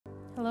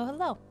Hello,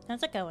 hello.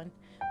 How's it going?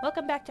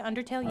 Welcome back to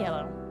Undertale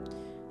Yellow.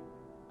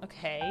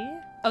 Okay.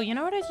 Oh, you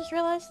know what I just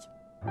realized?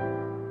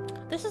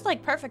 This is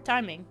like perfect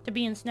timing to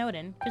be in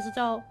Snowden, because it's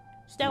all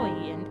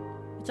snowy, and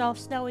it's all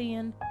snowy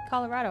in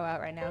Colorado out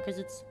right now, because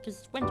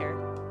it's winter.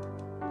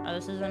 Oh,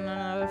 this isn't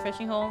another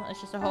fishing hole. It's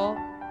just a hole.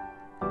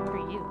 What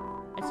are you?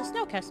 It's a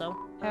snow castle.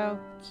 How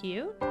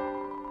cute.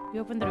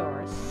 You open the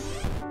doors.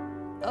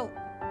 Oh.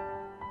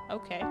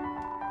 Okay.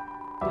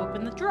 You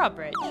open the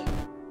drawbridge.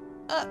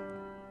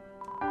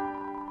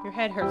 Your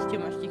head hurts too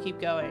much to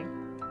keep going.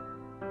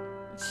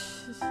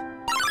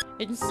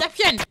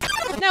 Inception!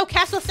 No,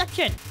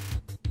 Castleception!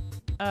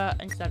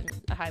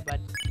 Inception. Hi,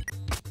 bud.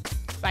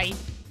 Bye.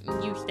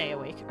 You stay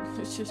awake.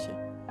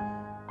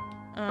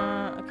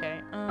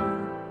 Okay.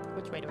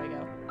 Which way do I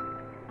go?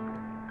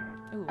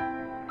 Ooh.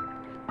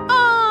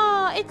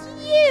 Oh, it's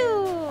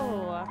you!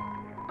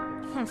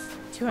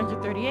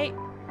 238.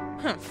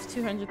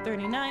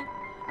 239.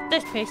 At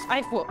this pace,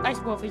 Ice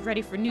Wolf is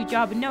ready for a new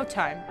job in no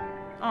time.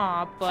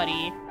 Aw,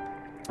 buddy.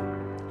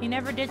 He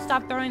never did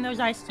stop throwing those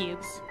ice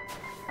cubes.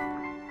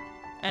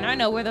 And I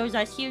know where those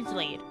ice cubes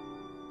lead.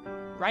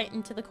 Right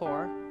into the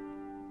core.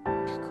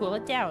 Cool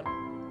it down.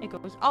 It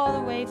goes all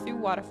the way through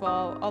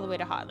Waterfall, all the way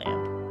to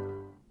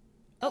Hotland.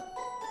 Oh.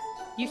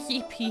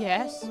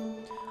 UCPS?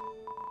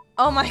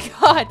 Oh my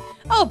god.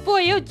 Oh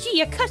boy, oh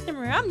gee, a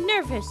customer. I'm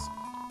nervous.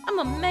 I'm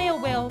a mail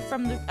whale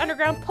from the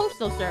Underground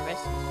Postal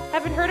Service.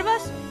 Haven't heard of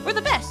us? We're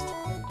the best.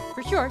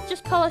 For sure,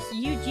 just call us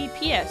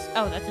UGPS.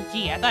 Oh, that's a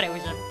G. I thought it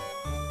was a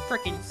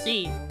frickin'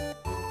 C.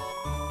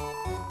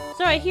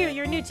 So I hear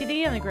you're new to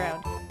the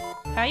Underground.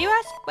 How, you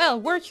ask? Well,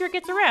 word sure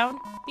gets around.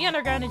 The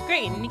Underground is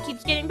great and it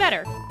keeps getting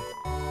better.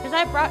 Because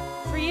I brought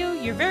for you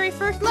your very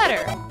first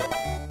letter.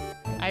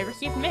 I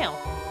received mail.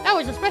 That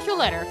was a special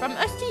letter from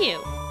us to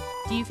you.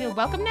 Do you feel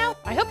welcome now?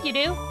 I hope you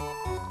do.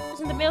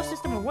 Isn't the mail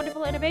system a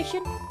wonderful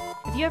innovation?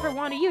 If you ever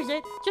want to use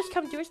it, just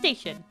come to a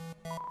station.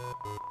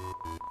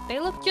 They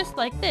look just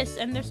like this,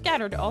 and they're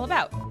scattered all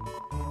about.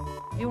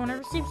 If you want to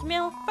receive some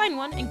mail, find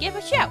one and give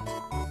a shout.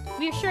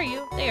 We assure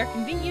you, they are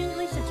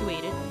conveniently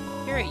situated.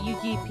 Here at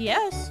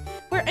UGPS,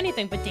 we're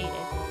anything but dated.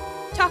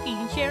 Talking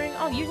and sharing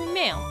all using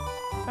mail.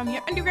 From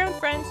your underground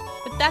friends,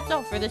 but that's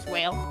all for this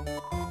whale.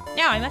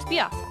 Now I must be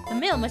off. The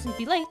mail mustn't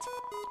be late.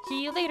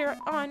 See you later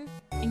on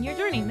in your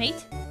journey,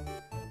 mate.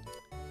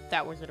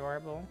 That was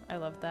adorable. I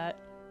love that.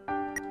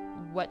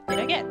 What did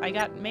I get? I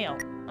got mail.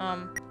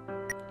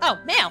 Oh,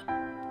 mail!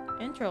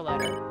 Intro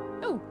letter.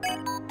 Ooh.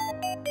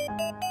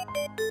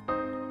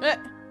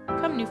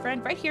 Come, new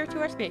friend, right here to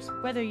our space.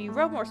 Whether you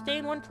roam or stay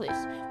in one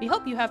place, we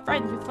hope you have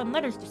friends with fun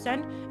letters to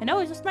send, and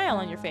always a smile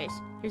on your face.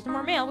 Here's some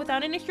more mail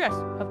without any stress.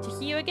 Hope to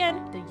see you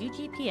again, the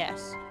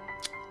UGPS.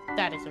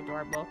 That is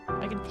adorable.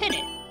 I can pin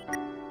it.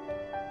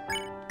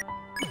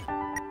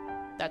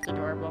 That's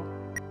adorable.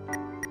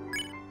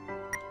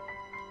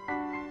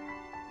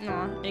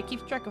 Aw, it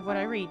keeps track of what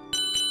I read.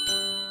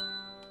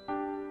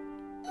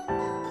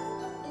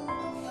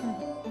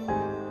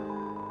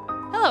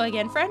 Hello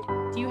again, friend.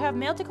 Do you have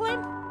mail to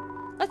claim?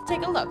 Let's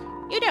take a look.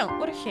 You don't.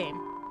 What a shame.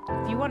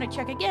 If you want to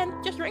check again,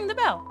 just ring the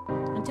bell.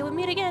 Until we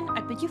meet again,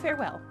 I bid you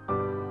farewell.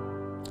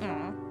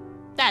 Aw,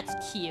 that's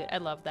cute. I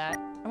love that.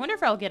 I wonder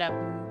if I'll get a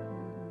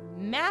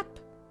map.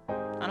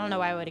 I don't know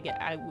why I would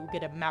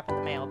get a map in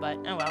the mail, but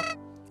oh well.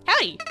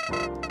 Howdy!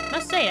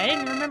 Must say, I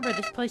didn't remember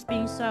this place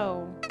being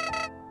so,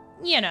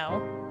 you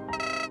know,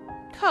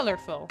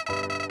 colorful.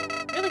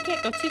 Really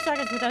can't go 2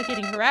 seconds without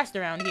getting harassed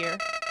around here.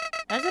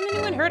 Hasn't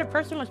anyone heard of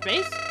personal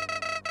space?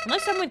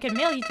 Unless someone can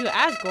mail you to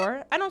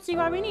Asgore, I don't see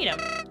why we need them.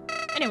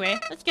 Anyway,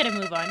 let's get a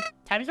move on.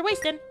 Times are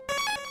wasting.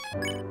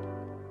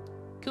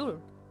 Cool.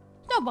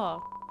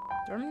 Snowball.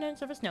 The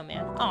remnants of a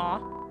snowman. Aw.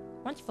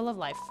 Once full of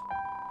life.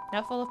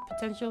 Now full of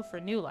potential for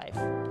new life.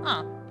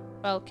 Huh.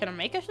 Well, can I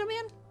make a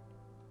snowman?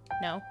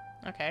 No?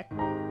 Okay.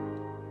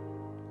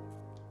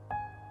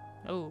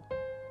 Oh.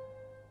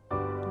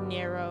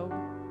 Narrow.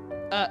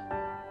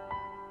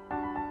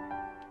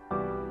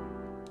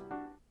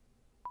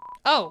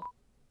 Oh!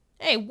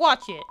 Hey,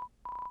 watch it!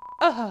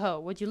 Oh ho ho,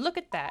 would you look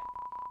at that?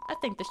 I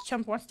think this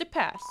chump wants to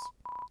pass.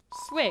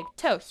 Swig,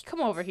 Toast, come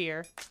over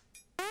here.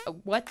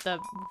 What the...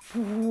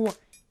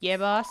 Yeah,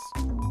 boss?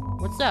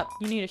 What's up?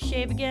 You need a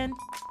shave again?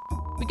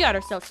 We got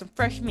ourselves some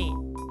fresh meat.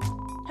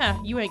 Huh,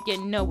 you ain't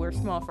getting nowhere,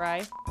 small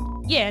fry.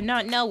 Yeah,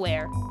 not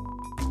nowhere.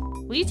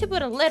 Will you two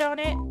put a lid on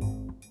it?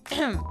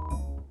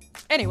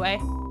 Anyway,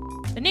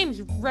 the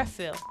name's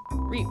Refill.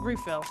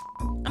 Refill.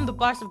 I'm the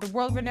boss of the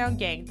world-renowned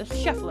gang, the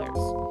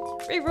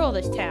Shufflers. We rule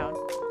this town.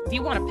 If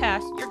you want to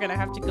pass, you're gonna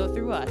have to go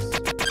through us.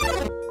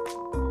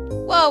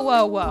 Whoa,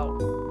 whoa,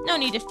 whoa. No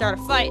need to start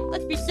a fight.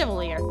 Let's be civil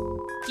here.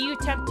 Do you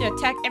attempt to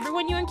attack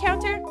everyone you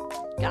encounter?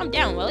 Calm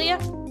down, will ya?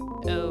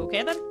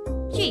 Okay then.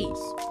 Jeez.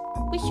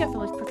 We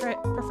Shufflers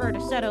prefer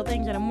to settle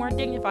things in a more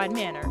dignified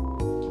manner.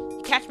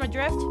 You catch my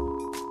drift?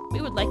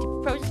 We would like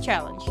to propose a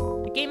challenge.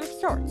 A game of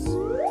sorts.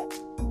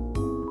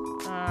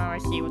 Oh, I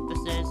see what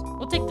this is.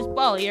 We'll take this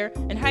ball here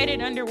and hide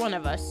it under one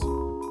of us.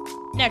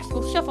 Next,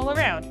 we'll shuffle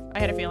around. I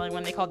had a feeling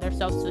when they called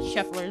themselves the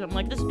Shufflers, I'm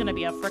like, this is gonna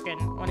be a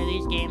frickin' one of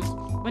these games.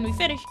 When we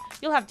finish,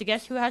 you'll have to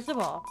guess who has the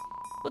ball.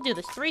 We'll do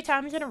this 3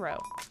 times in a row.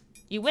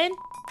 You win,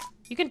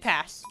 you can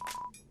pass.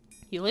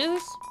 You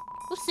lose,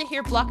 we'll sit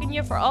here blocking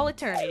you for all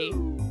eternity.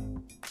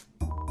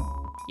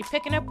 You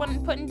picking up what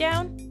I'm putting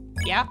down?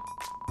 Yeah.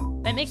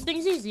 That makes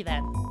things easy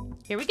then.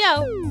 Here we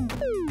go.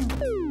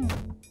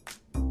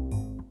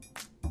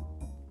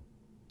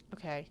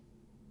 Okay.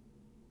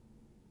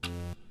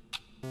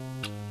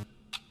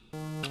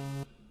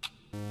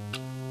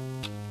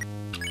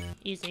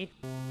 Easy.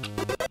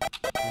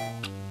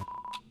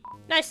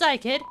 Nice eye,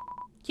 kid.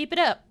 Keep it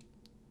up.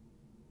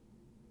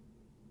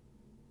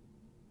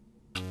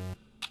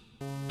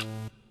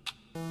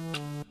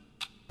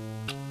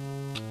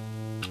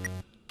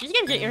 These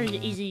games are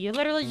easy. You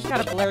literally just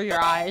gotta blur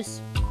your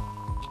eyes.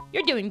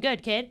 You're doing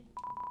good, kid.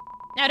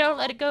 Now don't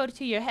let it go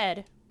to your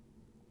head.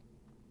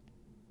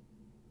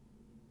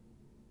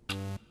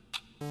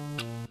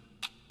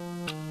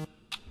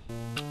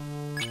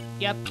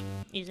 Yep,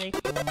 easy.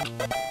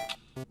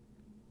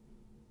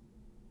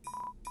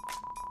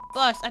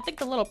 Boss, I think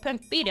the little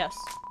pimp beat us.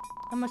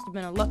 That must have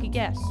been a lucky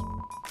guess.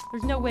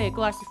 There's no way a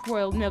glass of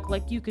royal milk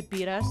like you could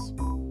beat us.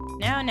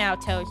 Now,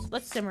 Toast,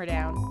 let's simmer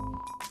down.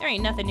 There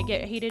ain't nothing to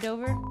get heated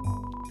over.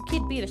 The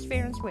kid beat us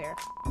fair and square.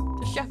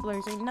 The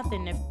Shufflers ain't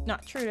nothing if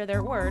not true to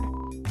their word.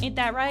 Ain't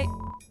that right?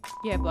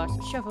 Yeah, boss,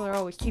 the Shuffler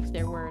always keeps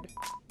their word.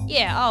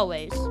 Yeah,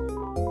 always.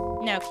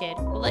 Now, kid,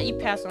 we'll let you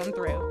pass on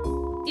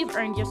through. You've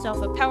earned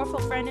yourself a powerful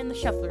friend in the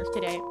Shufflers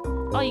today.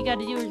 All you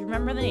gotta do is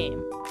remember the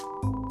name.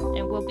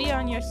 And we'll be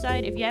on your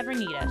side if you ever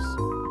need us.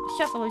 The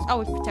Shufflers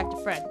always protect a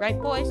friend, right,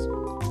 boys?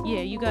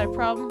 Yeah, you got a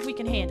problem? We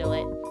can handle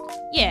it.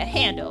 Yeah,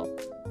 handle.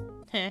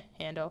 Heh,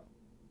 handle.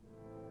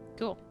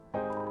 Cool.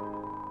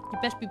 You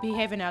best be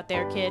behaving out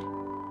there, kid.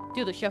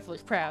 Do the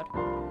Shufflers proud.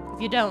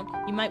 If you don't,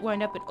 you might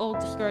wind up an old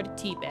discarded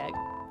tea bag.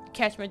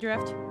 Catch my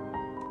drift?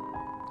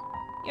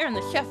 You're in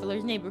the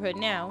Shufflers neighborhood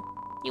now.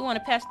 You want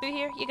to pass through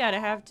here? You gotta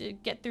have to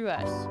get through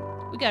us.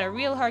 We got a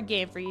real hard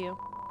game for you.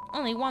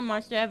 Only one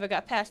monster ever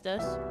got past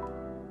us.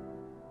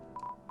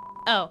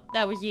 Oh,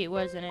 that was you,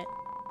 wasn't it?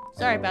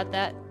 Sorry about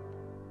that.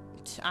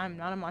 I'm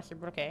not a monster,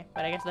 but okay.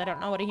 But I guess I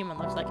don't know what a human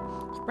looks like.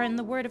 Spreading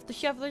the word of the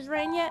Shufflers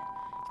reign yet?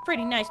 It's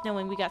pretty nice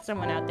knowing we got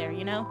someone out there,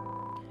 you know?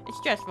 It's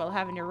stressful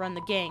having to run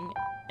the gang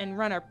and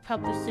run our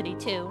publicity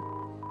too.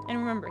 And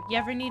remember, you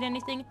ever need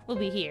anything, we'll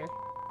be here.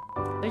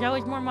 There's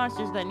always more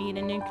monsters that need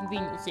an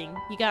inconveniencing.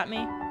 You got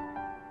me?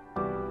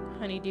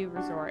 Honeydew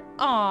Resort.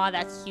 Aw,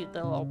 that's cute,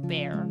 the little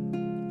bear.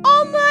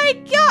 Oh my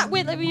god!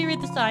 Wait, let me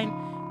read the sign.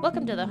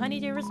 Welcome to the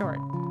Honeydew Resort.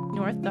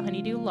 North, the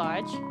Honeydew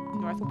Lodge.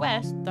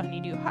 Northwest, the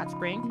Honeydew Hot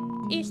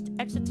Spring. East,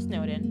 exit to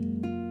Snowden.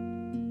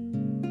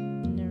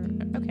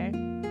 Okay.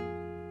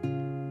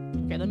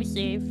 Okay, let me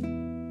save.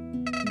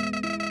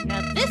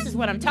 Now this is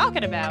what I'm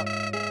talking about.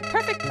 The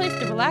perfect place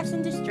to relax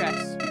and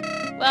distress.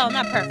 Well,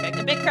 not perfect.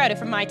 A bit crowded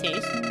for my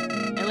taste.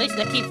 At least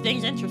that keeps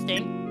things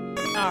interesting.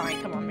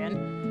 Alright, come on,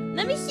 man.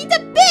 Let me see the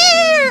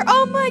bear!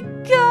 Oh my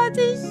god,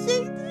 this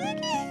is...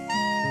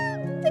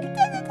 Look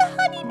at the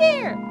honey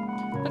bear!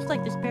 Looks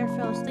like this bear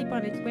fell asleep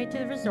on its way to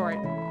the resort.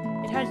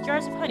 It has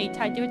jars of honey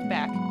tied to its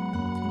back.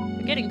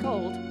 They're getting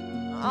cold.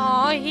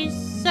 Oh, he's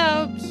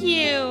so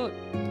cute.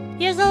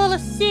 He has a little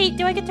seat.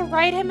 Do I get to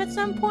ride him at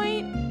some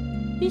point?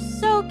 He's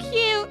so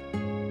cute.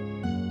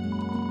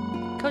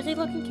 Cozy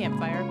looking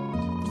campfire.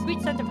 The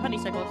sweet scent of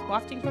honeysuckles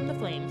wafting from the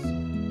flames.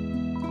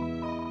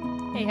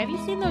 Hey, have you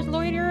seen those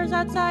loiterers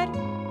outside?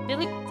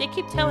 They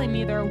keep telling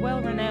me they're a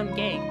well-renowned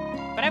gang,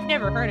 but I've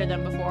never heard of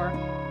them before.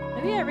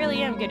 Maybe I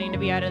really am getting to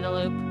be out of the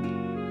loop.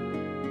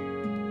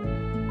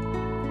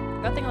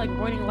 Nothing like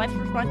avoiding life's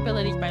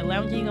responsibilities by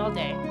lounging all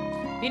day.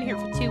 Been here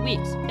for 2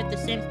 weeks, hit the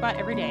same spot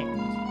every day.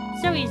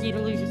 So easy to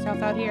lose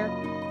yourself out here.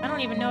 I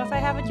don't even know if I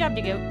have a job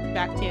to go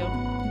back to.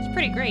 It's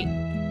pretty great.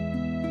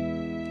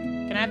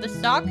 Can I have the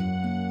stock?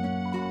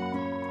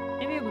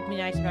 Maybe it would be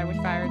nice if I was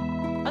fired.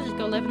 I'll just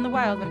go live in the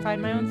wild and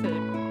find my own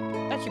food.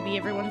 That should be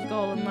everyone's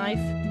goal in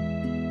life.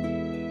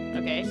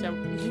 Okay, so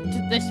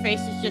this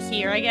face is just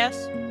here, I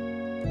guess.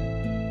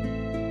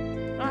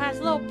 Oh, it has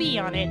a little bee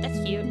on it. That's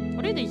cute.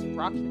 What are these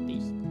rocks with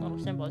these little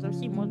symbols? I've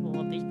seen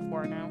multiple of these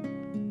before now.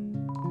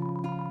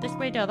 This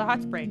way to the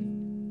hot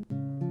spring.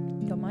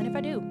 Don't mind if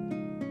I do.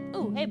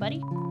 Ooh, hey,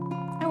 buddy.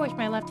 I wish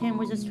my left hand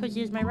was as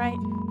twitchy as my right.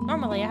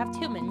 Normally, I have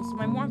 2 mittens, so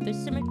my warmth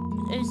is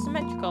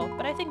symmetrical,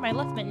 but I think my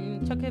left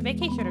mitten took a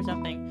vacation or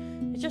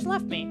something. It just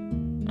left me.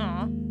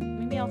 Aw.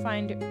 Maybe I'll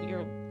find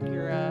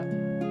your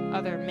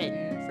other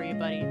mitten for you,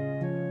 buddy.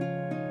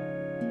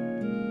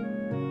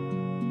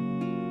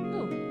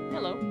 Ooh,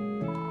 hello.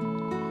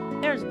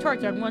 There's a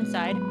torch on one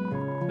side,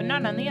 but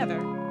not on the other.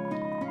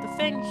 The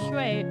feng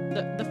shui,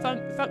 the feng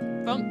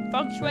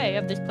shui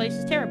of this place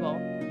is terrible.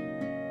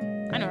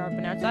 I know how to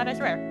pronounce that, I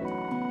swear.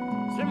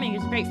 Swimming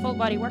is a great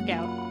full-body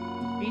workout.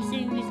 Are you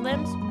seeing these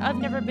limbs? I've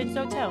never been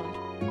so toned.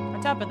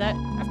 On top of that,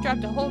 I've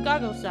dropped a whole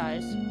goggle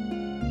size.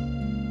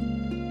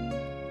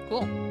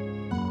 Cool.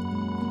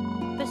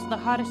 This is the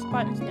hottest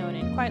spot in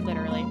Snowden, quite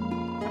literally.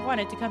 I I've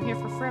wanted to come here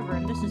for forever,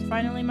 and this is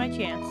finally my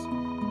chance.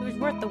 It was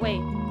worth the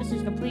wait. This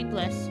is complete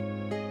bliss.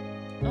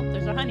 Oh,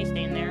 there's a honey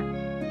stain there.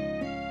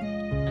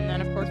 And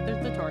then, of course,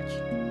 there's the torch.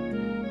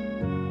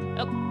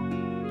 Oh.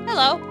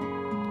 Hello.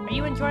 Are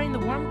you enjoying the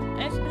warm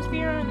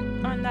atmosphere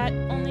on that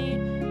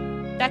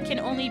can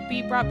only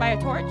be brought by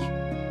a torch?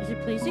 Is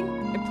it pleasing?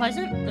 Or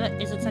pleasant?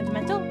 Is it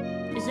sentimental?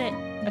 Is it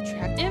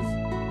attractive?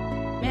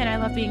 Man, I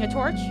love being a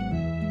torch.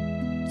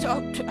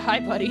 So,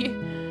 hi, buddy.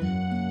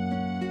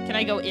 Can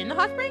I go in the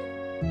hot spring?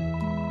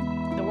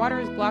 The water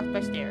is blocked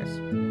by stairs.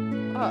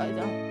 Oh,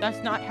 no,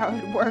 that's not how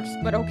it works,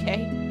 but okay.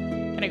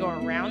 Can I go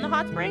around the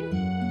hot spring?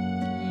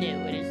 No,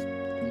 it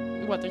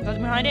is... What, there's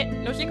nothing behind it?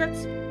 No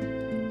secrets?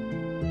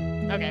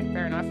 Okay,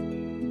 fair enough.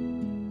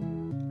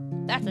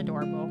 That's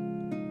adorable.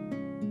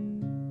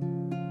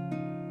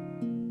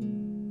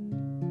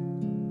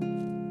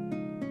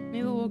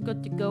 Maybe we'll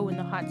good to go in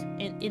the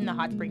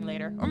hot spring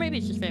later, or maybe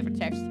it's just favorite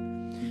text.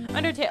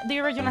 Undertale, the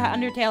original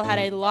Undertale had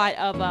a lot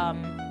of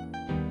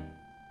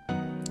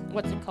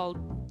what's it called?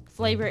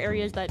 Flavor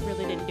areas that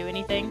really didn't do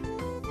anything.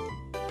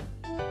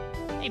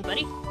 Hey,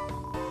 buddy.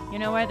 You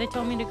know why they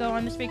told me to go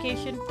on this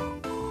vacation?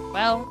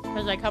 Well,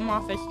 because I come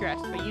off as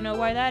stressed. But you know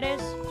why that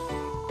is?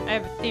 I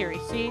have a theory,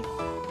 see?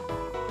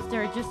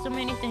 There are just so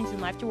many things in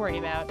life to worry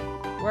about.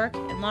 Work,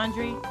 and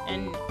laundry,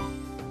 and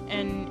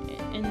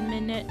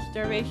imminent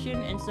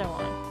starvation, and so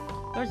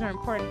on. Those are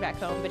important back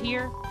home, but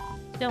here,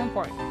 still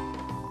important.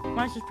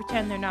 Monsters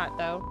pretend they're not,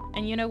 though.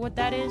 And you know what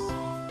that is?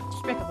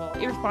 Despicable,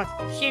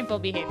 irresponsible, shameful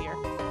behavior.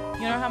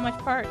 You know how much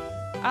part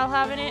I'll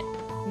have in it?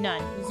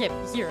 None. Zip.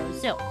 Zero.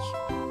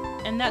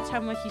 Zilch. And that's how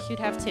much you should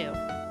have, too.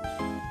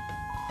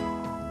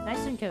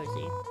 Nice and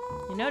cozy.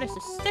 You notice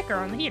a sticker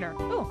on the heater.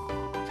 Ooh.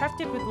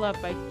 Crafted with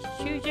love by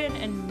Chujin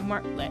and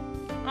Martlet.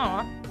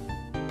 Aw.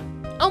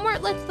 Oh,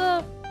 Martlet's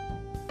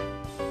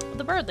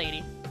the bird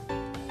lady.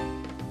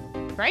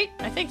 Right?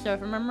 I think so,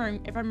 if I'm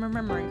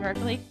remembering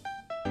correctly.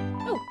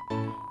 Oh.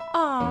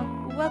 Aw.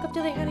 Welcome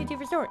to the Honeydew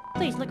Resort.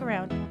 Please look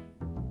around.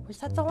 Was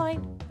that the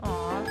line?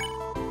 Aw.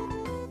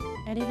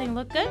 Anything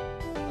look good?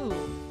 Ooh.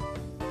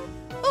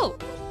 Ooh!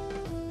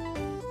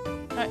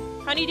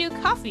 Honeydew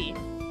coffee.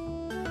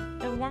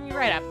 It'll warm you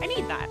right up. I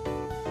need that.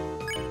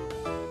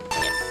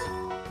 Yes.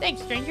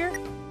 Thanks, stranger.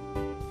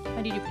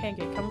 Honeydew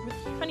pancake comes with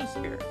honey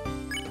spirit.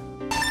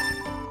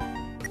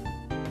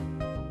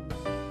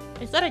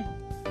 Is that a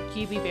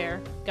GB bear?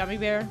 Gummy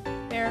bear?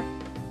 Bear?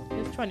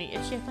 It's 20.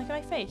 It's shaped like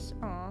my face.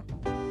 Aw.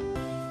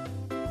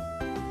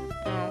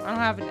 Oh,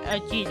 I don't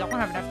have geez, I don't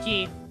have enough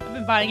G. I've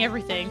been buying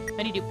everything.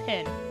 Honeydew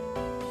pin.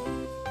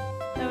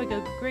 That would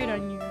go great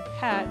on your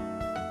hat.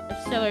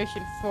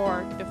 Acceleration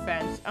 4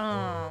 defense.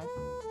 Oh.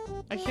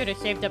 I should have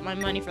saved up my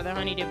money for the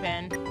honeydew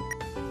pen.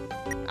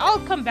 I'll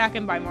come back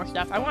and buy more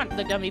stuff. I want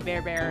the gummy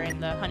bear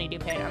and the honeydew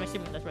pen. I'm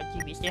assuming that's what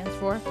GB stands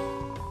for.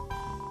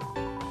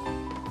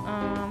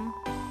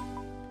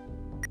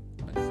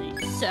 Let's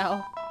see.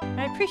 So,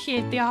 I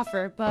appreciate the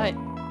offer, but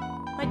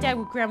my dad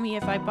would ground me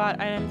if I bought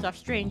items off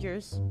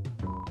strangers.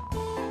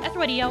 That's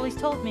what he always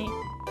told me.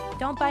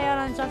 Don't buy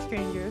items off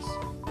strangers.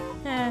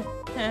 Heh,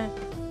 heh.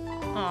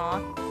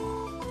 Aw.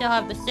 Still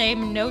have the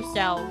same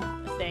no-sell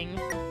thing.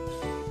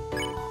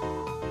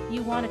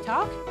 You want to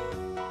talk?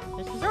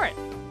 This resort.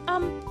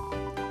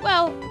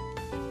 Well,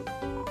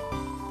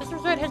 this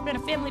resort has been a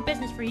family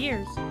business for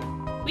years.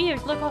 We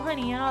use local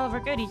honey and all of our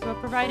goodies while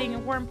providing a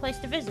warm place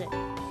to visit.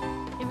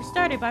 It was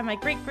started by my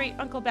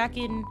great-great-uncle back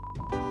in...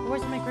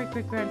 Where's my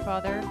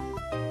great-great-grandfather?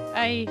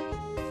 I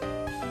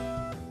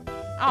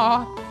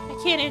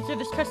can't answer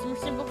this customer's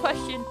simple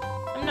question.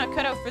 I'm not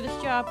cut out for this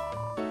job.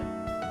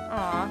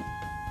 Aw.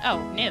 Oh,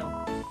 no.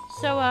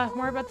 So,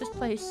 more about this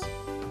place.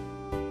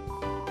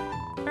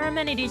 Our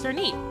amenities are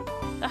neat.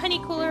 The honey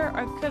cooler,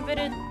 our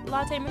coveted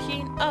latte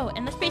machine, oh,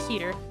 and the space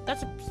heater.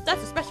 That's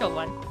a special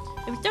one.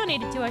 It was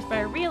donated to us by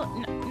a real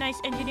nice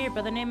engineer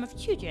by the name of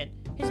Chujin.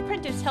 His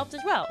apprentice helped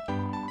as well.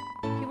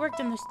 He worked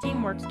in the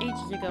Steamworks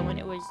ages ago when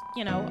it was,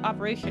 you know,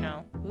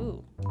 operational.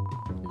 Ooh.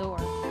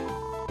 Lord.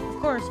 Of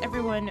course,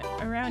 everyone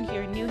around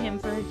here knew him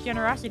for his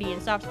generosity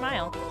and soft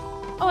smile.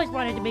 Always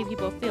wanted to make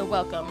people feel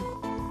welcome.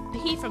 The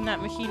heat from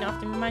that machine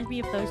often reminds me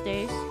of those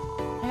days.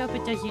 I hope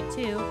it does you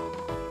too.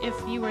 If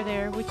you were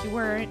there, which you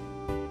weren't.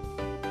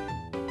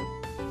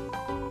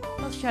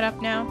 I'll shut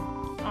up now.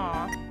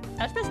 Aw.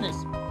 How's business?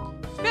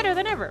 It's better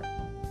than ever.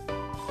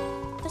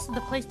 This is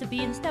the place to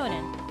be in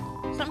Snowden.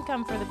 Some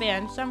come for the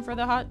band, some for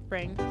the hot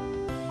spring.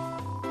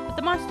 But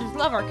the monsters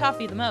love our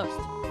coffee the most.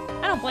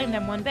 I don't blame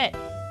them one bit.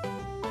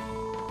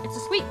 It's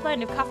a sweet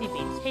blend of coffee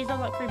beans,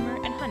 hazelnut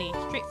creamer, and honey,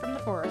 straight from the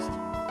forest.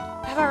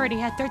 I've already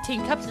had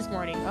 13 cups this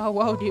morning. Oh,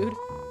 whoa, dude.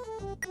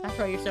 That's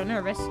why you're so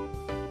nervous.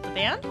 The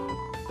band?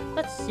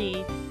 Let's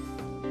see.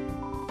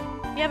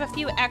 We have a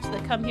few acts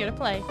that come here to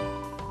play.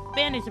 The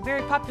band is a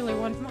very popular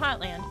one from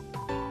Hotland.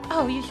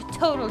 Oh, you should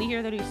totally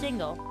hear the new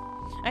single.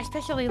 I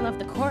especially love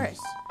the chorus.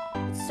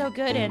 It's so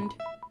good and...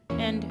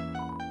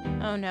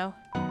 Oh no.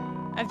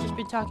 I've just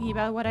been talking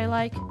about what I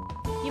like.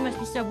 You must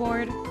be so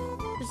bored.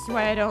 This is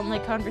why I don't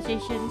like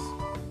conversations.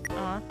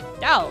 Aw.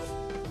 Dalv!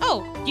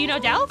 Oh, do you know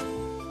Dalv?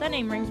 That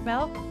name rings a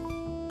bell.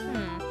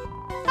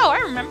 Oh, I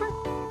remember.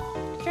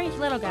 Strange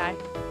little guy.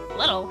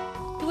 Little?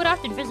 He would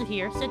often visit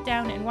here, sit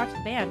down, and watch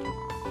the band.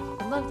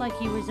 It looked like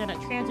he was in a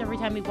trance every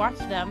time he watched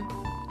them.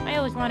 I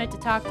always wanted to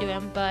talk to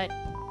him, but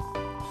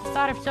the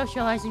thought of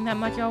socializing that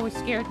much always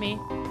scared me.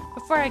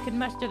 Before I could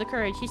muster the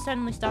courage, he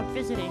suddenly stopped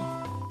visiting.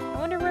 I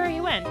wonder where he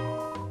went.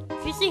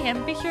 If you see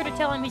him, be sure to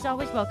tell him he's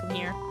always welcome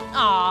here.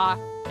 Aww,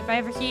 if I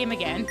ever see him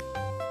again.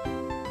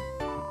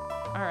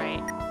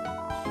 Alright.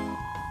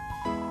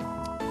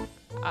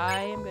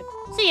 I am good.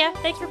 See ya!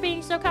 Thanks for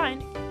being so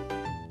kind.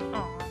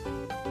 Aw.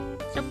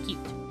 So cute.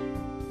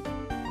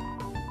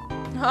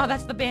 Oh,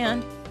 that's the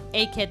band.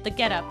 Hey kid, the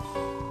getup.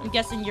 I'm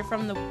guessing you're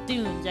from the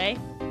dunes, eh?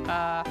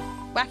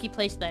 Wacky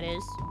place that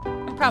is.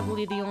 I'm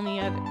probably the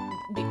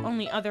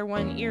only other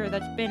one here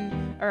that's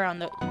been around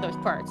those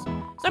parts.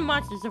 Some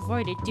monsters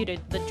avoid it due to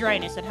the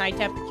dryness and high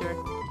temperature.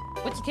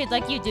 What's a kid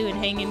like you doing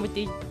hanging with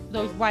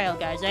those wild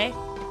guys, eh?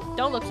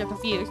 Don't look so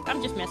confused.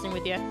 I'm just messing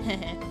with you.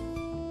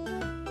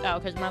 Oh,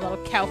 because my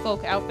little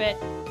cowfolk outfit.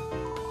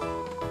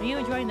 Are you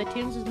enjoying the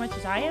tunes as much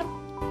as I am?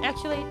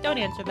 Actually, don't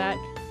answer that.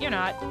 You're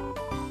not.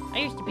 I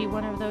used to be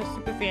one of those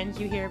super fans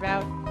you hear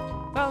about.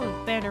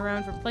 Followed the band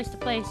around from place to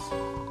place.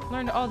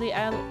 Learned all the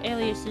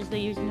aliases they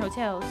use in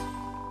hotels.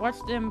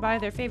 Watched them buy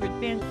their favorite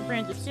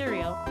brands of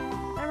cereal.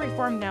 I'm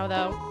reformed now,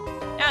 though.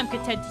 Now I'm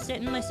content to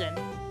sit and listen.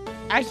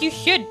 As you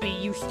should be,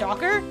 you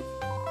stalker!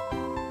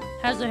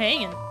 How's it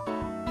hanging?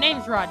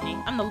 Name's Rodney.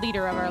 I'm the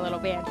leader of our little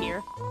band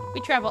here. We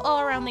travel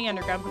all around the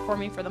underground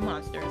performing for the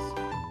monsters.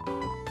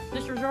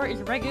 This resort is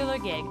a regular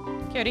gig.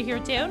 Care to hear a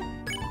tune?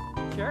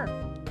 Sure.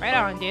 Right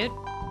on, dude.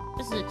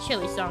 This is a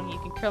chilly song you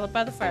can curl up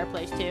by the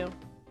fireplace to.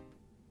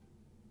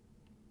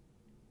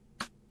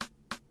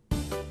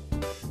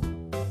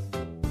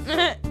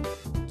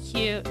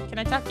 Cute. Can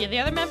I talk to the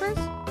other members?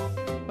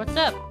 What's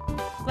up?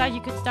 Glad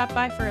you could stop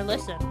by for a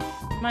listen.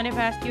 Mind if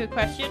I ask you a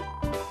question?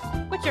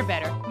 Which are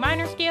better,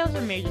 minor scales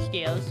or major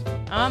scales?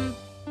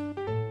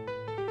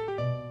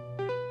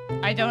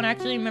 I don't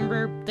actually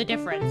remember the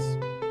difference.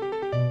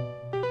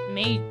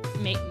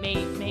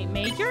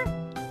 Major?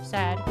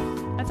 Sad.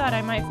 I thought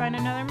I might find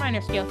another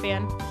minor scale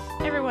fan.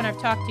 Everyone I've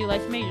talked to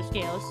likes major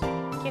scales.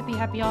 Can't be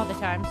happy all the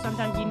time.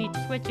 Sometimes you need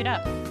to switch it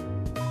up.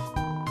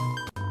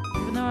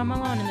 Even though I'm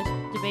alone in this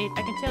debate,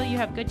 I can tell you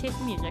have good taste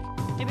in music.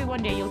 Maybe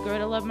one day you'll grow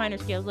to love minor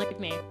scales like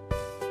me.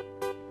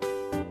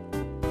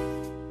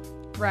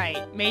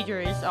 Right, major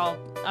is all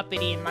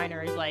uppity and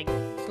minor is like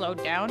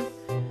slowed down.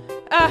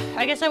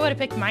 I guess I would have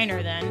picked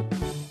minor then.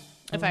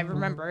 If I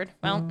remembered.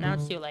 Well, now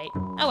it's too late.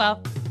 Oh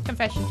well,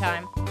 confession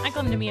time. I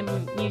claim to be a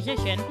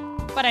musician,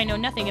 but I know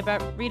nothing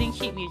about reading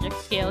sheet music,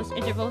 scales,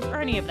 intervals, or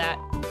any of that.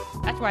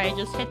 That's why I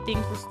just hit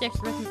things with sticks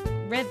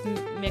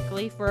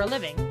rhythmically for a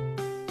living.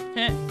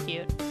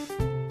 Cute.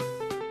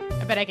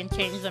 I bet I can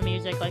change the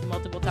music like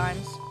multiple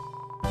times.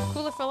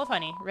 Cooler full of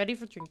honey, ready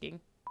for drinking.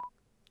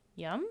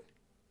 Yum?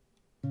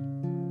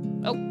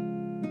 Oh.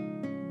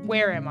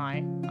 Where am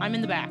I? I'm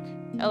in the back.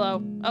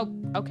 Hello. Oh,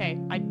 okay.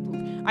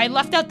 I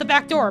left out the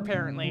back door,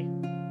 apparently.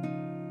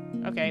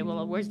 Okay,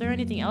 well, was there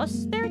anything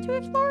else there to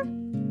explore?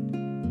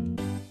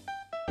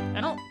 I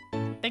don't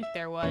think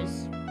there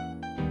was.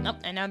 Nope,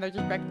 and now they're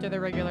just back to the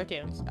regular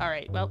tunes.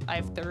 Alright, well,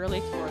 I've thoroughly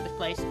explored this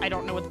place. I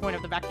don't know what the point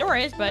of the back door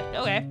is, but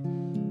okay.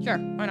 Sure,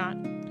 why not?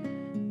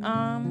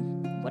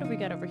 What have we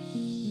got over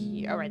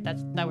here? Alright,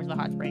 that was the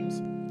hot springs.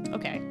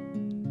 Okay.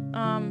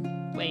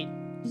 Wait.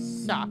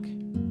 Sock.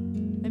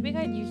 Maybe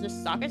I could use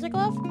this sock as a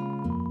glove?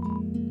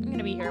 I'm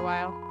gonna be here a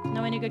while.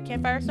 Know any good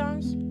campfire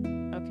songs?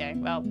 Okay,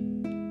 well,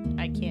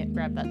 I can't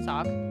grab that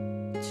sock.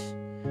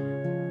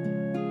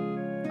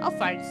 I'll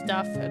find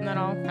stuff, and then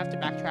I'll have to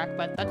backtrack,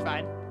 but that's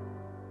fine.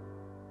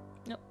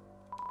 Nope.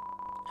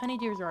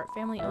 Honeydew Resort,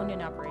 family owned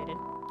and operated.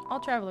 All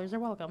travelers are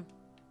welcome.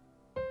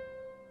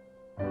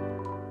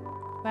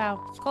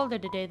 Wow, it's colder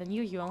today than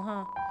usual,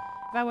 huh?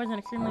 If I wasn't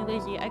extremely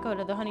lazy, I'd go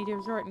to the Honeydew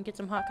Resort and get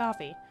some hot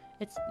coffee.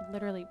 It's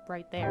literally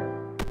right there.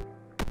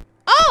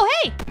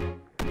 Oh, hey!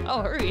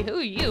 Oh, hurry, who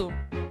are you?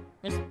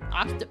 Miss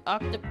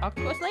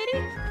Octopus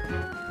Lady?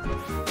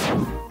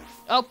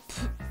 Oh,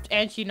 pff,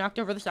 and she knocked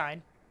over the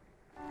sign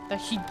that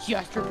she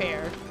just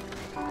repaired.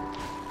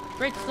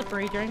 Great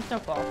slippery during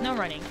snowfall. No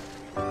running.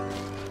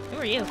 Who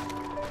are you?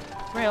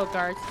 Rail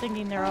guards,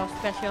 thinking they're all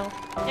special.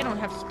 They don't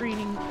have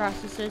screening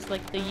processes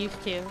like they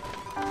used to.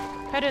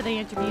 How do they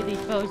interview these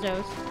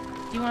bozos?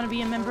 Do you want to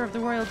be a member of the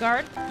Royal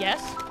Guard?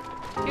 Yes?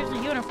 Here's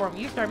the uniform.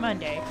 You start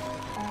Monday.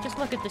 Just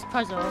look at this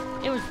puzzle.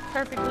 It was a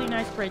perfectly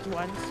nice bridge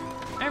once.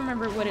 I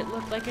remember what it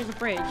looked like as a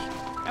bridge.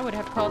 I would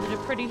have called it a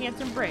pretty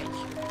handsome bridge.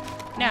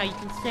 Now, you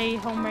can say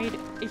homemade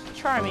is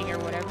charming or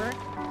whatever,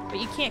 but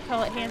you can't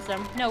call it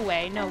handsome. No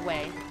way, no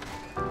way.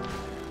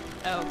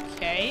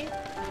 Okay.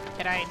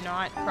 Can I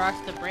not cross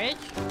the bridge?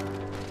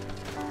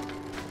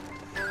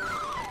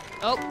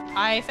 Oh,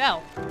 I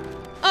fell.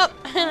 Oh,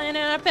 and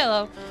on a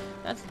pillow.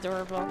 That's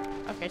adorable.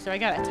 Okay, so I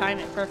gotta time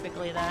it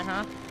perfectly then,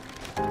 huh?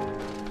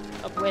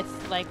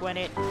 With, like, when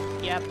it...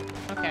 Yep.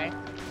 Okay.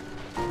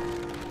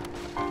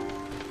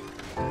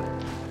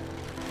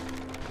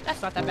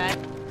 That's not that bad.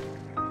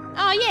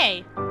 Oh,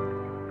 yay!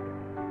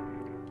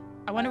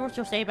 I wonder what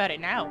she'll say about it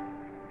now.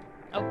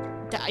 Oh,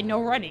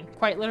 no running.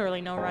 Quite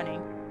literally no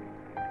running.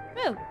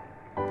 Ooh.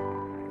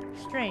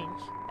 Strange.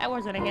 That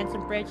wasn't a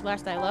handsome bridge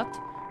last I looked.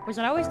 Was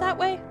it always that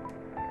way?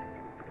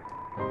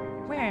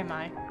 Where am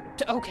I?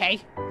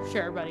 Okay.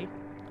 Sure, buddy.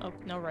 Oh,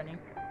 no running.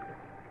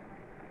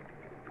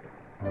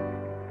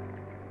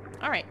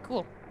 Alright,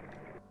 cool.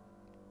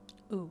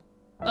 Ooh.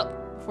 Oh,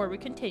 before we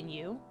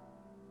continue.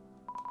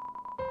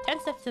 10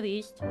 steps to the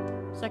east.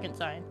 Second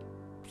sign.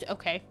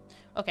 Okay.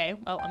 Okay,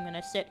 well, I'm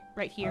gonna sit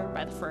right here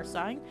by the first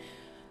sign.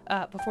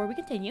 Before we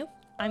continue,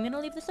 I'm gonna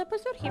leave this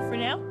episode here for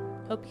now.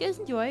 Hope you guys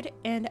enjoyed,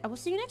 and I will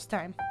see you next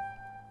time.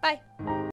 Bye.